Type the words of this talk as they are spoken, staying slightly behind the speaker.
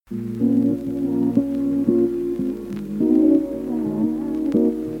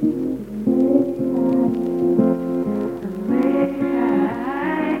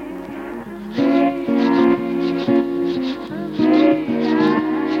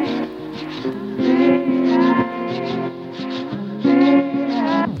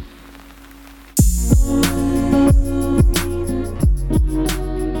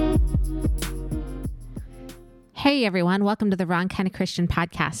Hey everyone, welcome to the Wrong Kind of Christian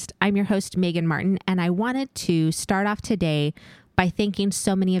podcast. I'm your host, Megan Martin, and I wanted to start off today by thanking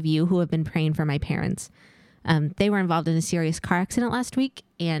so many of you who have been praying for my parents. They were involved in a serious car accident last week,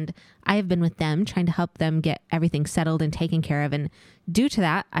 and I have been with them trying to help them get everything settled and taken care of. And due to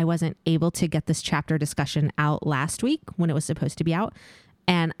that, I wasn't able to get this chapter discussion out last week when it was supposed to be out.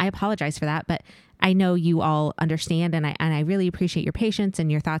 And I apologize for that, but I know you all understand, and I really appreciate your patience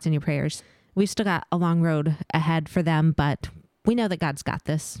and your thoughts and your prayers. We've still got a long road ahead for them, but we know that God's got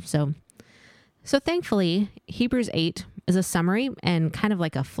this. So thankfully, Hebrews 8 is a summary and kind of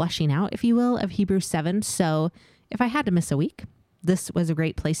like a fleshing out, if you will, of Hebrews 7. So if I had to miss a week, this was a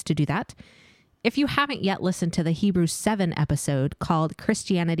great place to do that. If you haven't yet listened to the Hebrews 7 episode called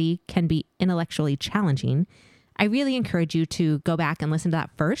Christianity Can Be Intellectually Challenging, I really encourage you to go back and listen to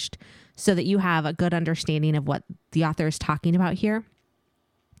that first so that you have a good understanding of what the author is talking about here.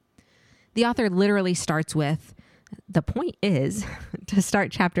 The author literally starts with, the point is to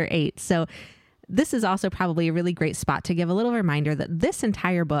start chapter 8. So this is also probably a really great spot to give a little reminder that this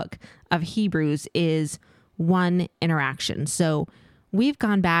entire book of Hebrews is one interaction. So we've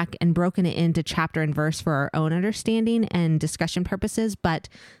gone back and broken it into chapter and verse for our own understanding and discussion purposes, but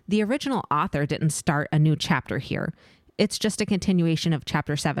the original author didn't start a new chapter here. It's just a continuation of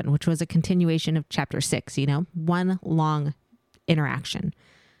chapter 7, which was a continuation of chapter 6, one long interaction.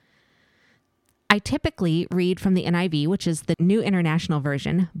 I typically read from the NIV, which is the New International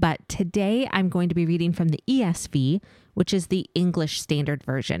Version, but today I'm going to be reading from the ESV, which is the English Standard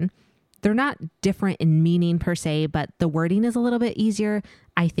Version. They're not different in meaning per se, but the wording is a little bit easier,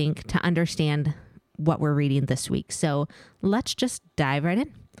 I think, to understand what we're reading this week. So let's just dive right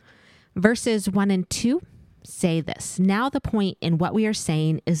in. Verses 1 and 2 say this: "Now the point in what we are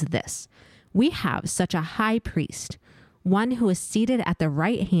saying is this: we have such a high priest, one who is seated at the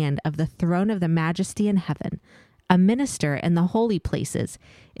right hand of the throne of the majesty in heaven, a minister in the holy places,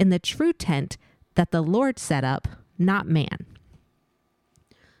 in the true tent that the Lord set up, not man."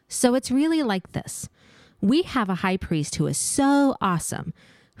 So it's really like this. We have a high priest who is so awesome,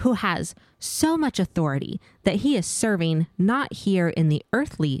 who has so much authority that he is serving not here in the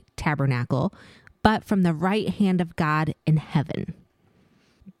earthly tabernacle, but from the right hand of God in heaven.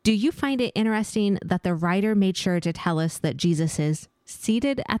 Do you find it interesting that the writer made sure to tell us that Jesus is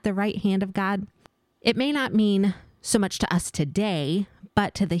seated at the right hand of God? It may not mean so much to us today,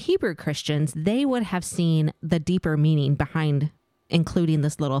 but to the Hebrew Christians, they would have seen the deeper meaning behind including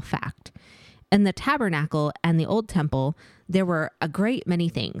this little fact. In the tabernacle and the old temple, there were a great many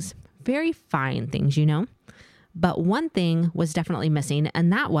things, very fine things, But one thing was definitely missing,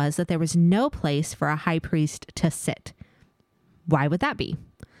 and that was that there was no place for a high priest to sit. Why would that be?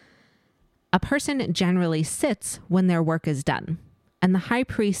 A person generally sits when their work is done, and the high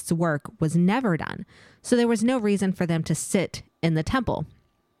priest's work was never done, so there was no reason for them to sit in the temple.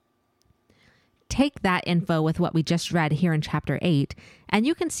 Take that info with what we just read here in chapter 8, and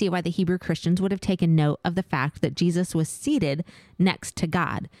you can see why the Hebrew Christians would have taken note of the fact that Jesus was seated next to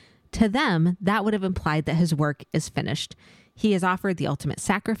God. To them, that would have implied that his work is finished. He has offered the ultimate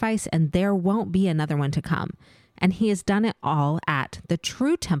sacrifice, and there won't be another one to come. And he has done it all at the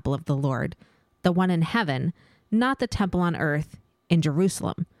true temple of the Lord, the one in heaven, not the temple on earth in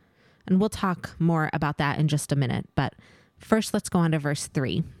Jerusalem. And we'll talk more about that in just a minute. But first, let's go on to verse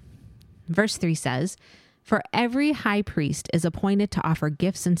 3. Verse 3 says, "For every high priest is appointed to offer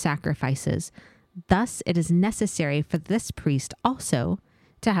gifts and sacrifices. Thus it is necessary for this priest also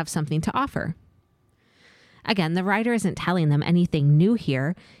to have something to offer." Again, the writer isn't telling them anything new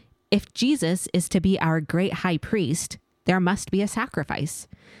here. If Jesus is to be our great high priest, there must be a sacrifice.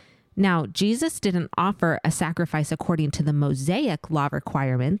 Now, Jesus didn't offer a sacrifice according to the Mosaic law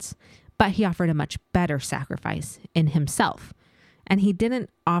requirements, but he offered a much better sacrifice in himself. And he didn't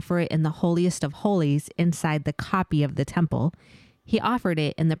offer it in the holiest of holies inside the copy of the temple. He offered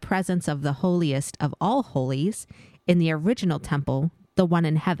it in the presence of the holiest of all holies in the original temple, the one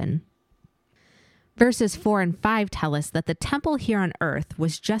in heaven. Verses 4 and 5 tell us that the temple here on earth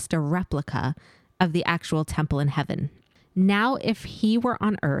was just a replica of the actual temple in heaven. Now, if he were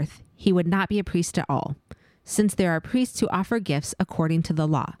on earth, he would not be a priest at all, since there are priests who offer gifts according to the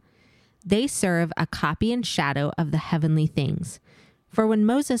law. They serve a copy and shadow of the heavenly things. For when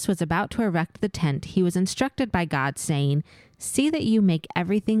Moses was about to erect the tent, he was instructed by God, saying, "See that you make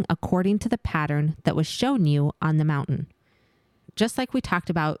everything according to the pattern that was shown you on the mountain." Just like we talked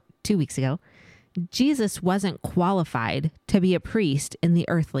about 2 weeks ago, Jesus wasn't qualified to be a priest in the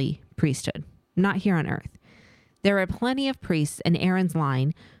earthly priesthood, not here on earth. There were plenty of priests in Aaron's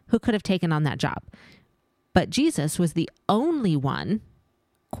line who could have taken on that job, but Jesus was the only one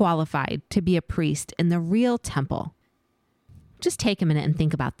qualified to be a priest in the real temple. Just take a minute and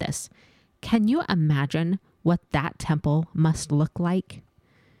think about this. Can you imagine what that temple must look like?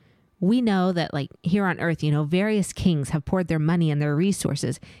 We know that like here on earth, various kings have poured their money and their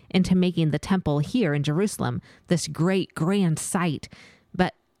resources into making the temple here in Jerusalem this great grand site,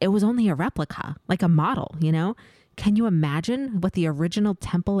 but it was only a replica, like a model, Can you imagine what the original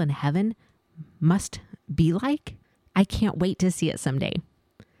temple in heaven must be like? I can't wait to see it someday.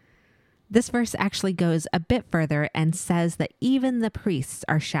 This verse actually goes a bit further and says that even the priests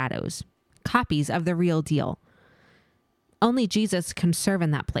are shadows, copies of the real deal. Only Jesus can serve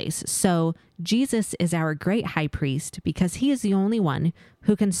in that place. So Jesus is our great high priest because he is the only one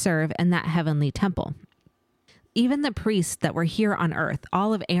who can serve in that heavenly temple. Even the priests that were here on earth,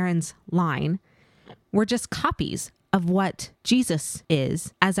 all of Aaron's line, were just copies of what Jesus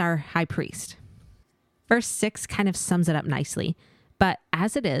is as our high priest. Verse 6 kind of sums it up nicely. But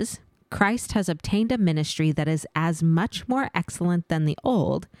as it is, Christ has obtained a ministry that is as much more excellent than the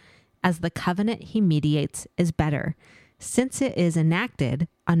old, as the covenant he mediates is better, since it is enacted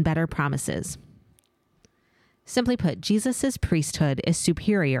on better promises. Simply put, Jesus' priesthood is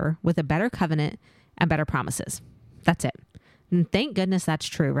superior with a better covenant and better promises. That's it. And thank goodness that's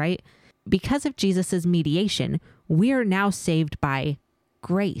true, right? Because of Jesus' mediation, we are now saved by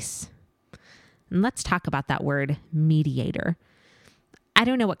grace. And let's talk about that word mediator. I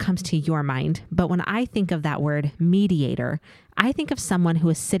don't know what comes to your mind, but when I think of that word mediator, I think of someone who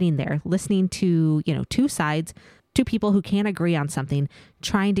is sitting there listening to, two sides, two people who can't agree on something,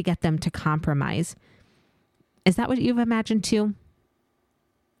 trying to get them to compromise. Is that what you've imagined too?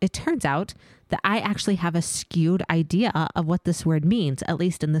 It turns out that I actually have a skewed idea of what this word means, at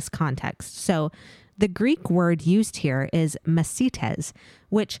least in this context. So the Greek word used here is mesites,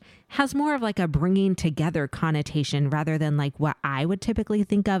 which has more of like a bringing together connotation rather than like what I would typically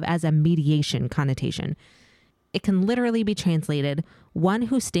think of as a mediation connotation. It can literally be translated one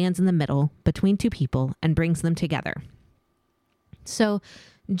who stands in the middle between two people and brings them together. So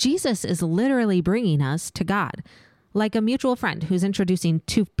Jesus is literally bringing us to God, like a mutual friend who's introducing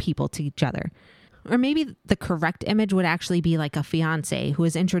two people to each other. Or maybe the correct image would actually be like a fiance who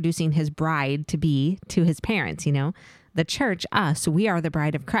is introducing his bride to be to his parents, The church, us, we are the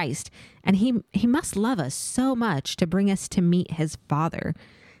bride of Christ. And he must love us so much to bring us to meet his Father.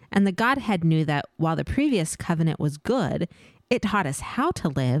 And the Godhead knew that while the previous covenant was good, it taught us how to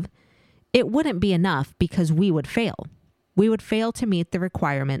live. It wouldn't be enough because we would fail. We would fail to meet the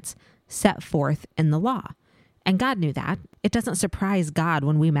requirements set forth in the law. And God knew that. It doesn't surprise God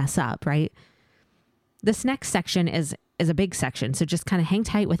when we mess up, right? This next section is a big section, so just kind of hang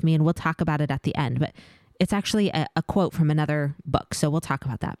tight with me and we'll talk about it at the end. But it's actually a quote from another book, so we'll talk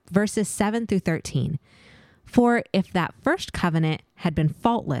about that. Verses 7 through 13. For if that first covenant had been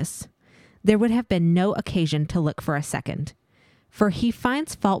faultless, there would have been no occasion to look for a second. For he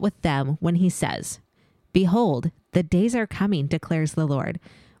finds fault with them when he says, "Behold, the days are coming, declares the Lord,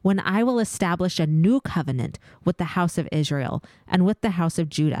 when I will establish a new covenant with the house of Israel and with the house of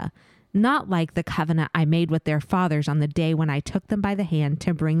Judah, not like the covenant I made with their fathers on the day when I took them by the hand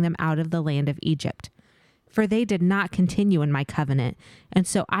to bring them out of the land of Egypt. For they did not continue in my covenant, and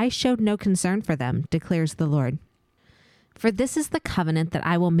so I showed no concern for them, declares the Lord. For this is the covenant that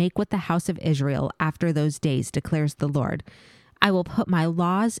I will make with the house of Israel after those days, declares the Lord. I will put my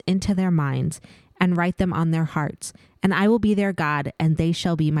laws into their minds and write them on their hearts, and I will be their God, and they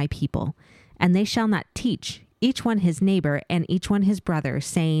shall be my people. And they shall not teach each one his neighbor and each one his brother,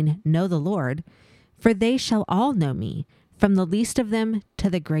 saying, Know the Lord. For they shall all know me, from the least of them to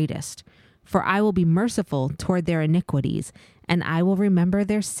the greatest. For I will be merciful toward their iniquities, and I will remember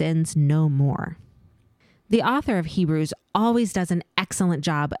their sins no more. The author of Hebrews always does an excellent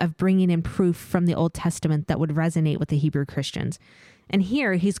job of bringing in proof from the Old Testament that would resonate with the Hebrew Christians. And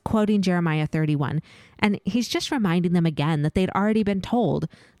here he's quoting Jeremiah 31, and he's just reminding them again that they'd already been told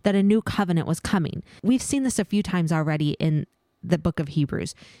that a new covenant was coming. We've seen this a few times already in the book of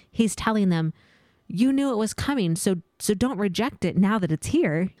Hebrews. He's telling them, you knew it was coming, so don't reject it now that it's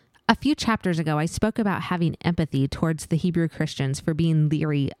here. A few chapters ago, I spoke about having empathy towards the Hebrew Christians for being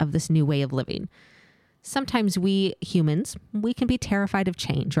leery of this new way of living. Sometimes we humans, we can be terrified of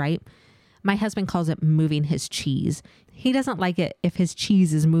change, right? My husband calls it moving his cheese. He doesn't like it if his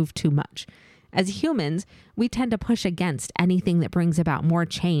cheese is moved too much. As humans, we tend to push against anything that brings about more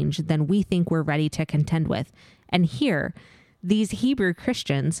change than we think we're ready to contend with. And here, these Hebrew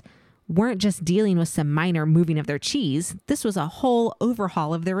Christians weren't just dealing with some minor moving of their cheese. This was a whole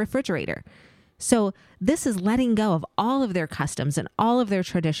overhaul of their refrigerator. So this is letting go of all of their customs and all of their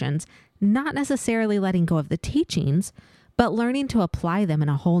traditions, not necessarily letting go of the teachings, but learning to apply them in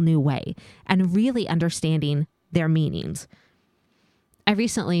a whole new way and really understanding their meanings. I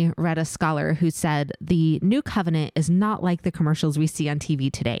recently read a scholar who said the new covenant is not like the commercials we see on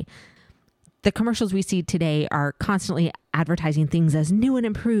TV today. The commercials we see today are constantly advertising things as new and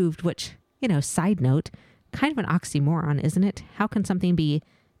improved, which, side note, kind of an oxymoron, isn't it? How can something be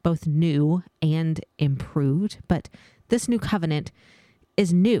both new and improved? But this new covenant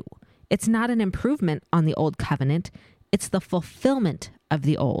is new. It's not an improvement on the old covenant. It's the fulfillment of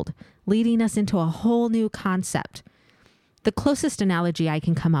the old, leading us into a whole new concept. The closest analogy I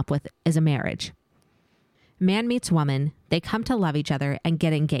can come up with is a marriage. Man meets woman, they come to love each other and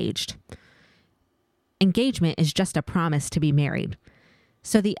get engaged. Engagement is just a promise to be married.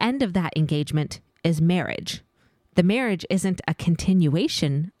 So the end of that engagement is marriage. The marriage isn't a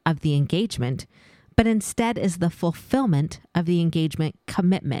continuation of the engagement, but instead is the fulfillment of the engagement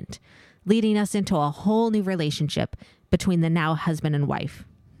commitment, leading us into a whole new relationship between the now husband and wife.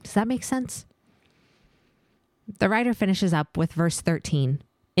 Does that make sense? The writer finishes up with verse 13.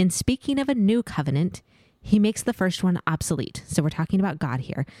 In speaking of a new covenant, he makes the first one obsolete. So we're talking about God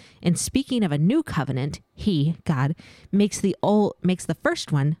here. In speaking of a new covenant, he, God, makes the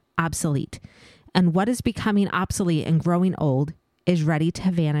first one obsolete. And what is becoming obsolete and growing old is ready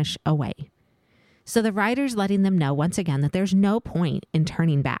to vanish away. So the writer's letting them know once again that there's no point in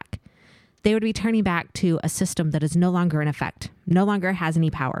turning back. They would be turning back to a system that is no longer in effect, no longer has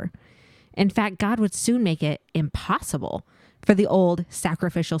any power. In fact, God would soon make it impossible for the old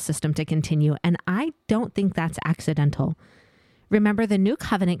sacrificial system to continue, and I don't think that's accidental. Remember, the new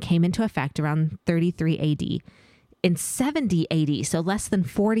covenant came into effect around 33 AD. In 70 AD, so less than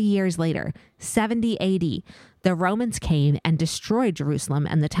 40 years later, 70 AD, the Romans came and destroyed Jerusalem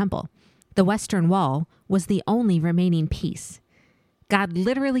and the temple. The Western Wall was the only remaining piece. God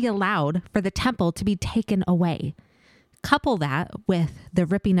literally allowed for the temple to be taken away. Couple that with the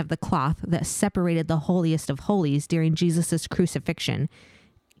ripping of the cloth that separated the holiest of holies during Jesus' crucifixion.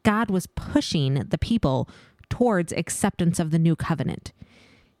 God was pushing the people towards acceptance of the new covenant.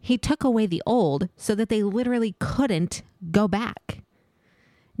 He took away the old so that they literally couldn't go back.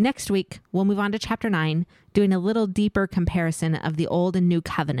 Next week, we'll move on to chapter 9, doing a little deeper comparison of the old and new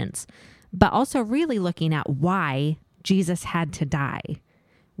covenants, but also really looking at why Jesus had to die.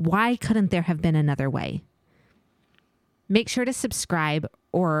 Why couldn't there have been another way? Make sure to subscribe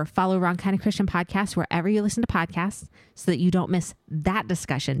or follow Wrong Kind of Christian Podcast wherever you listen to podcasts so that you don't miss that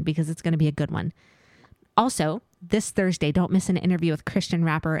discussion because it's going to be a good one. Also, this Thursday, don't miss an interview with Christian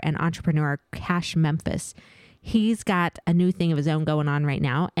rapper and entrepreneur Cash Memphis. He's got a new thing of his own going on right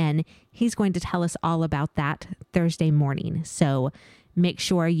now, and he's going to tell us all about that Thursday morning. So make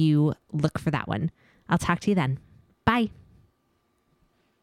sure you look for that one. I'll talk to you then. Bye.